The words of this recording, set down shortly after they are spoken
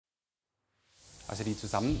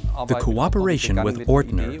The cooperation with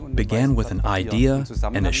Ortner began with an idea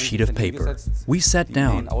and a sheet of paper. We sat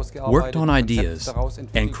down, worked on ideas,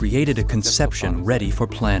 and created a conception ready for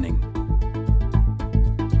planning.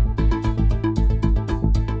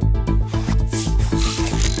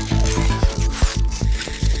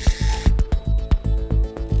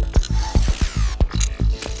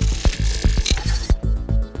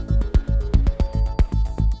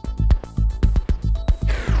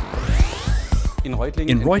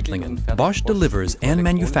 In Reutlingen, Bosch delivers and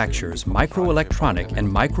manufactures microelectronic and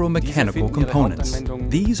micromechanical components.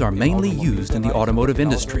 These are mainly used in the automotive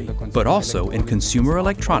industry, but also in consumer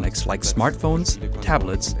electronics like smartphones,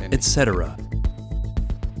 tablets, etc.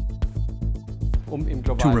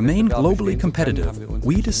 To remain globally competitive,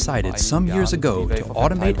 we decided some years ago to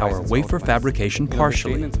automate our wafer fabrication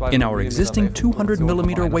partially. In our existing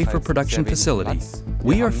 200mm wafer production facility,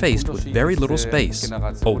 we are faced with very little space,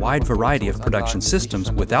 a wide variety of production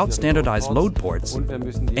systems without standardized load ports,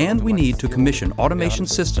 and we need to commission automation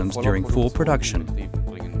systems during full production.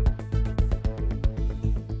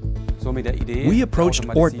 We approached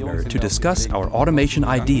Ortner to discuss our automation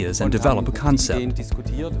ideas and develop a concept.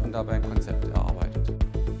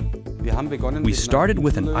 We started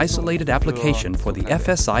with an isolated application for the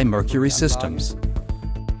FSI Mercury systems.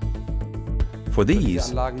 For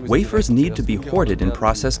these, wafers need to be hoarded in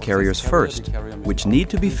process carriers first, which need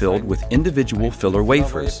to be filled with individual filler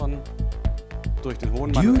wafers.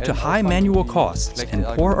 Due to high manual costs and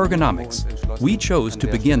poor ergonomics, we chose to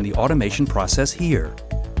begin the automation process here.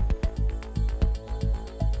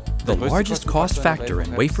 The largest cost factor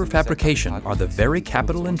in wafer fabrication are the very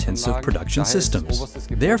capital-intensive production systems.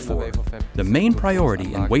 Therefore, the main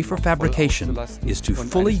priority in wafer fabrication is to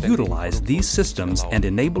fully utilize these systems and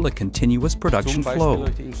enable a continuous production flow.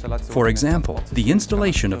 For example, the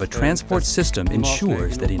installation of a transport system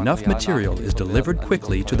ensures that enough material is delivered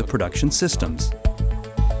quickly to the production systems.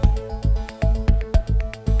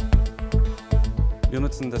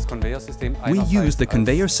 We use the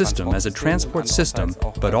conveyor system as a transport system,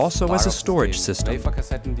 but also as a storage system.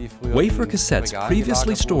 Wafer cassettes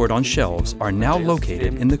previously stored on shelves are now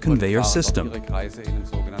located in the conveyor system.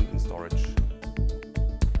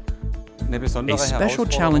 A special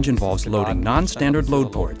challenge involves loading non-standard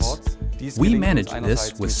load ports. We manage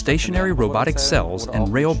this with stationary robotic cells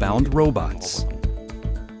and rail-bound robots.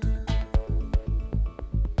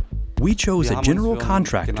 We chose a general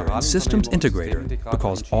contractor and systems integrator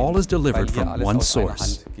because all is delivered from one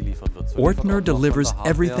source. Ortner delivers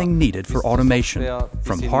everything needed for automation,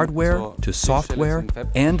 from hardware to software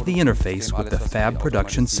and the interface with the fab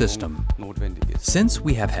production system. Since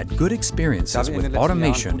we have had good experiences with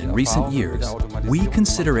automation in recent years, we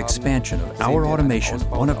consider expansion of our automation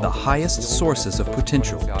one of the highest sources of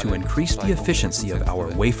potential to increase the efficiency of our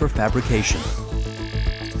wafer fabrication.